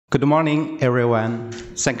Good morning, everyone.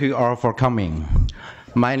 Thank you all for coming.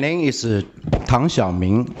 My name is Tang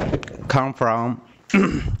Xiaoming, come from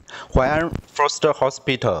Huan First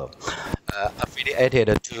Hospital,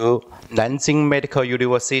 affiliated to Nanjing Medical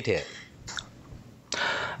University.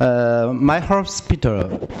 My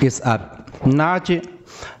hospital is a large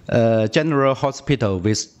general hospital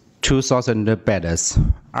with 2,000 beds.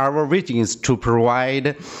 Our vision is to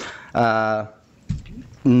provide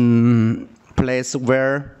place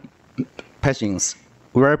where patients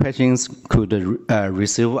could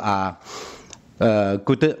receive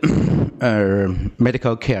good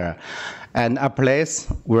medical care, and a place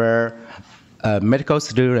where medical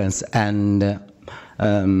students and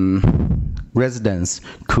residents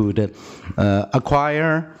could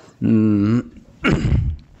acquire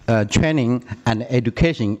training and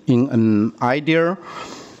education in an ideal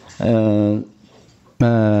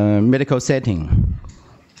medical setting.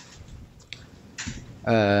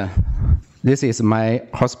 This is my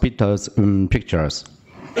hospital's pictures.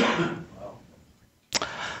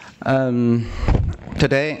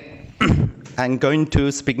 Today, I'm going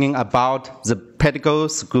to speaking about the pedicle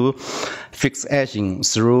screw fixation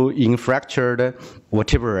through infractured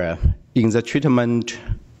vertebra in the treatment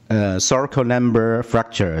thoracolumbar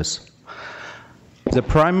fractures. The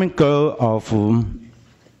primary goal of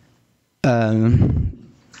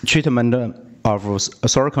treatment of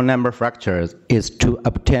thoracolumbar fractures is to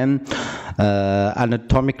obtain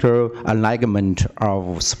anatomical alignment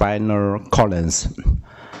of spinal columns.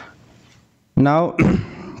 Now,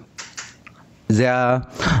 there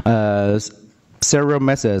are several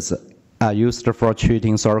methods are used for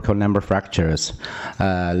treating thoracolumbar fractures,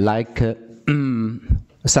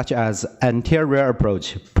 such as anterior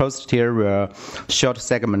approach, posterior short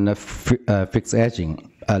segment fixation,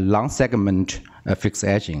 long segment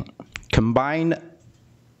fixation, combined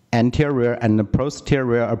anterior and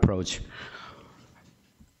posterior approach.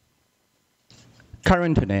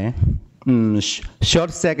 Currently,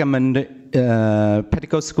 short segment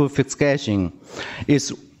pedicle screw fixation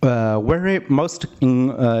is most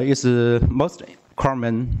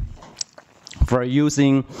common for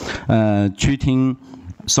using treating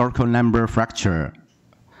thoracolumbar fracture.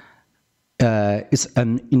 It's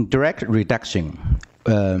an indirect reduction.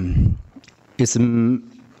 It's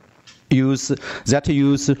use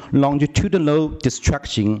longitudinal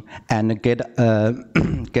destruction and get a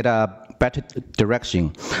better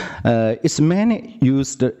direction. It's mainly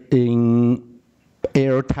used in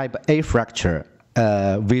L type A fracture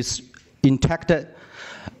with intact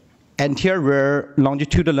anterior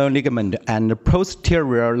longitudinal ligament and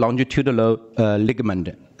posterior longitudinal ligament.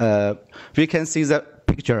 We can see the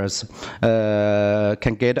pictures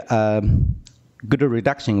can get a good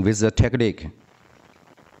reduction with the technique.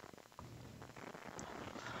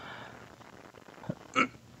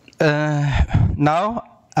 Now,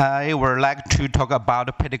 I would like to talk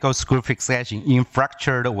about pedicle screw fixation in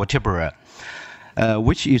fractured vertebra,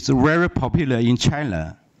 which is very popular in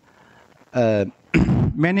China.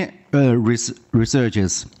 Many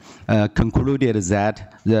researchers concluded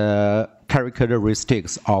that the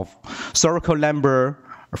characteristics of thoracolumbar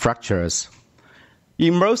fractures.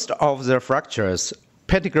 In most of the fractures,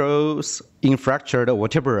 pedicles in fractured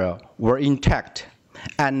vertebra were intact,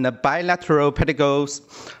 and the bilateral pedicles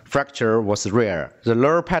fracture was rare. The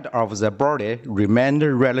lower part of the body remained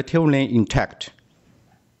relatively intact.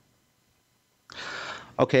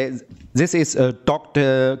 Okay, this is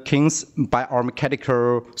Dr. King's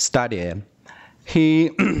biomechanical study.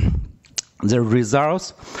 The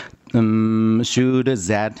results showed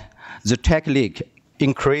that the technique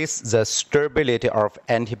increased the stability of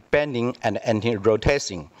anti-bending and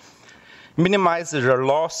anti-rotation, minimize the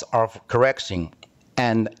loss of correction,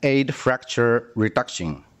 and aid fracture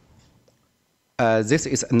reduction. This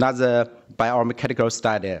is another biomechanical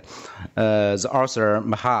study. The author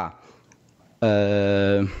Maha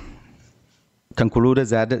concluded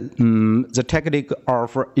that the technique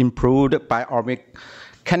offers improved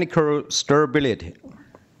biomechanical stability.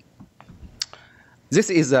 This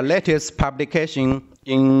is the latest publication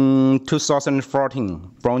in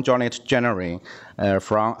 2014 from Journal January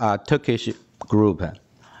from a Turkish group.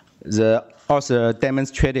 The author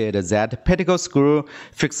demonstrated that pedicle screw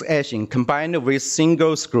fixation combined with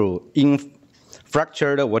single screw in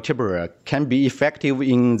fractured vertebra can be effective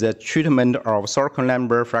in the treatment of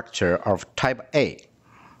thoracolumbar fracture of type A.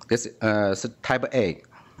 This is type A.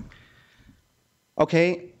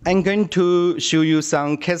 Okay, I'm going to show you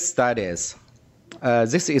some case studies.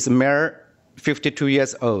 This is male, 52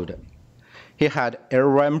 years old. He had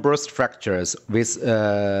L1 burst fractures with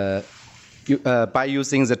by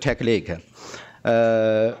using the technique.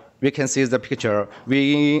 we can see the picture.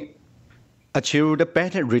 We achieved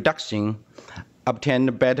better reduction,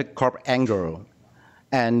 obtained better corp angle,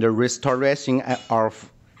 and restoration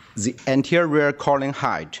of the anterior column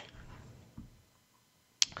height.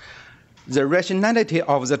 The rationality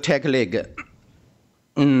of the technique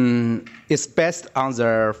is based on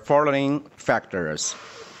the following factors.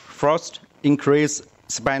 First, increase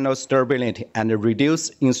spinal stability and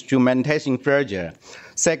reduce instrumentation failure.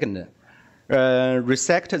 Second,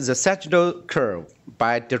 resect the sagittal curve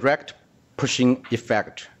by direct pushing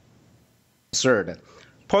effect. Third,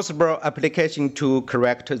 possible application to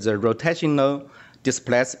correct the rotational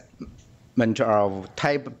displacement of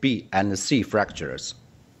type B and C fractures.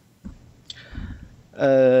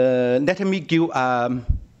 Let me give a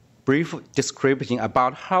brief description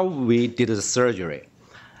about how we did the surgery.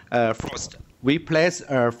 First, we placed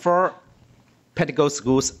 4 pedicle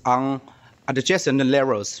screws on adjacent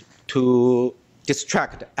levels to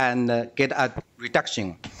distract and get a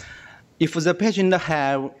reduction. If the patient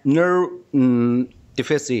have nerve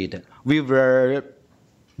deficit, we will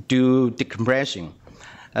do decompression.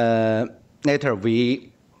 Later,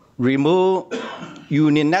 we remove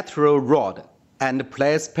unilateral rod and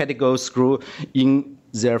place pedicle screw in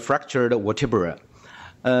the fractured vertebra.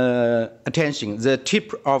 Attention, the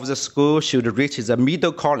tip of the screw should reach the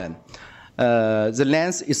middle column. The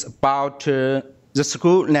length is about, the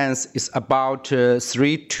screw length is about 3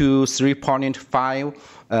 to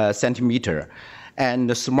 3.5 centimeter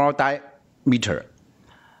and small diameter.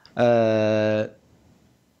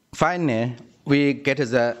 Finally, we get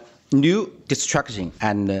the new distraction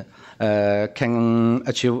and can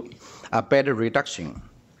achieve a better reduction.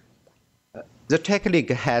 The technique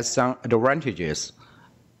has some advantages.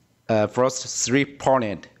 First,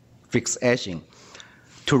 3-point fixation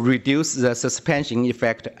to reduce the suspension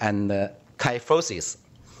effect and kyphosis.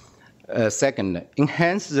 Second,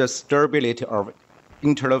 enhance the stability of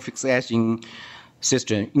internal fixation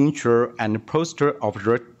system intra and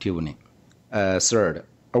post-operatively. Third,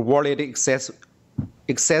 avoid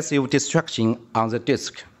excessive distraction on the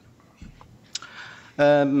disc.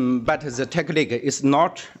 But the technique is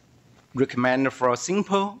not recommended for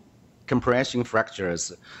simple compression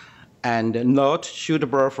fractures and not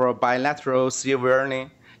suitable for bilateral severely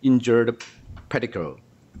injured pedicle.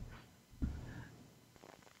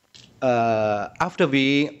 After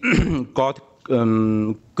we got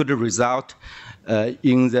good result by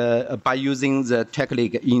using the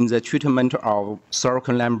technique in the treatment of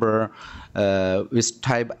thoracolumbar with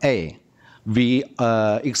type A, we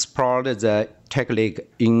explored the technique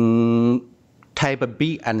in type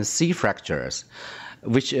B and C fractures,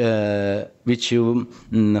 which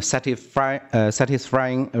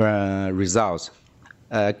satisfying results.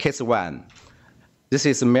 Case 1. This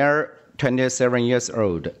is a male 27 years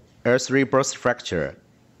old, L3 burst fracture,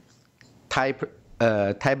 type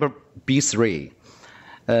B3.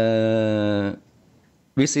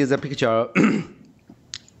 We see the picture.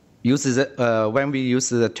 When we use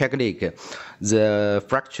the technique, the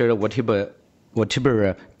fractured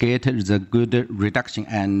vertebra get the good reduction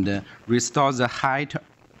and restore the height.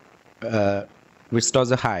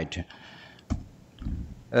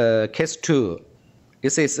 Case 2.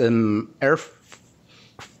 This is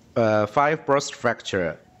L5 burst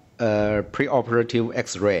fracture, preoperative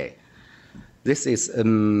X-ray. This is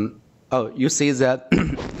you see the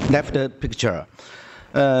left picture.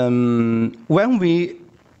 When we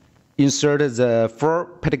insert the 4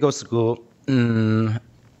 pedicle screw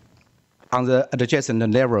on the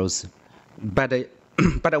adjacent levels, but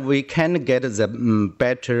we can get the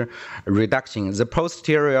better reduction. The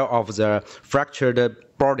posterior of the fractured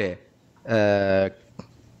body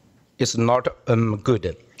is not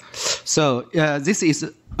good. So this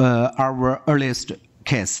is our earliest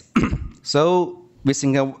case. So we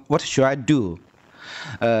think, what should I do?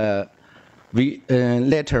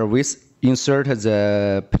 Later we insert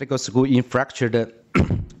the pedicle screw in fractured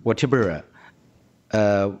vertebra.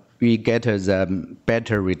 We get the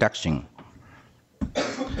better reduction.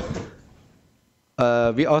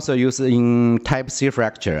 We also use in type C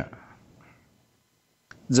fracture.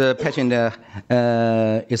 The patient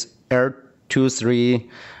is L2-3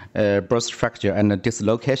 burst fracture and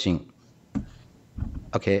dislocation.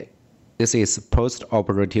 Okay, this is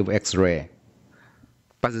post-operative X-ray.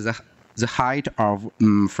 But the height of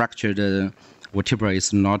fractured vertebra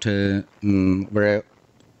is not very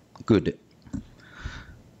good.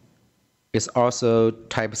 It's also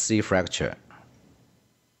type C fracture.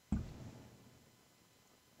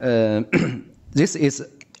 This is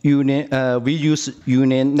we use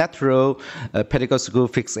unilateral pedicle screw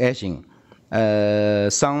fixation.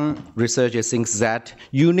 Some researchers think that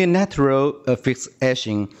unilateral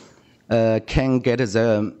fixation can get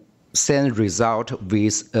the same result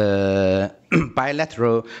with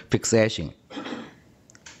bilateral fixation.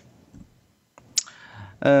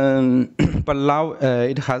 But now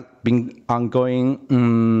it has been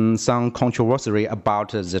ongoing some controversy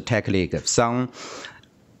about the technique. Some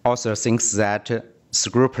also think that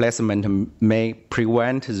screw placement may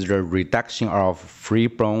prevent the reduction of free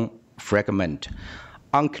bone fragment.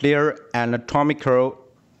 Unclear anatomical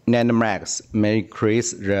landmarks may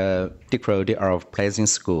increase the difficulty of placing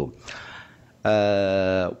screw.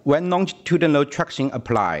 When longitudinal traction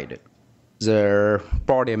applied, the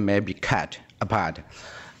body may be cut apart.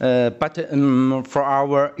 But for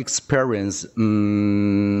our experience,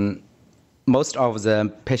 most of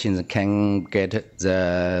the patients can get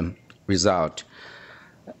the result.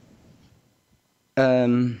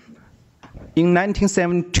 In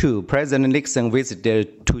 1972, President Nixon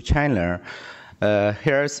visited to China.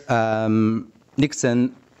 Here's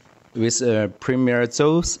Nixon with Premier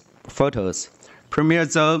Zhou's photos. Premier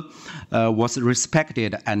Zhou was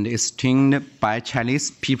respected and esteemed by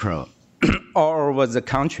Chinese people all over the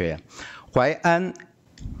country. Huai'an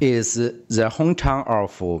is the hometown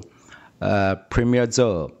of Premier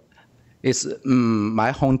Zhou. It's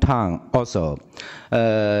my hometown also.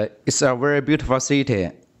 It's a very beautiful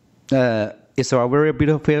city. It's a very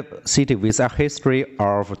beautiful city with a history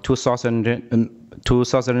of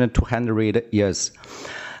 2,200 years.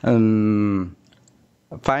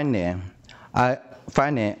 Finally, I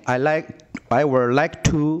would like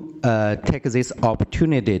to take this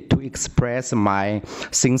opportunity to express my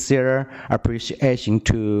sincere appreciation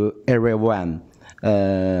to everyone.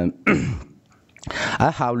 I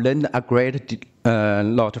have learned a great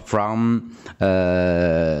lot from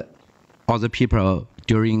other people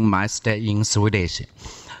during my stay in Sweden.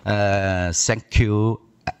 Thank you,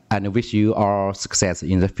 and wish you all success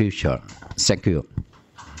in the future. Thank you.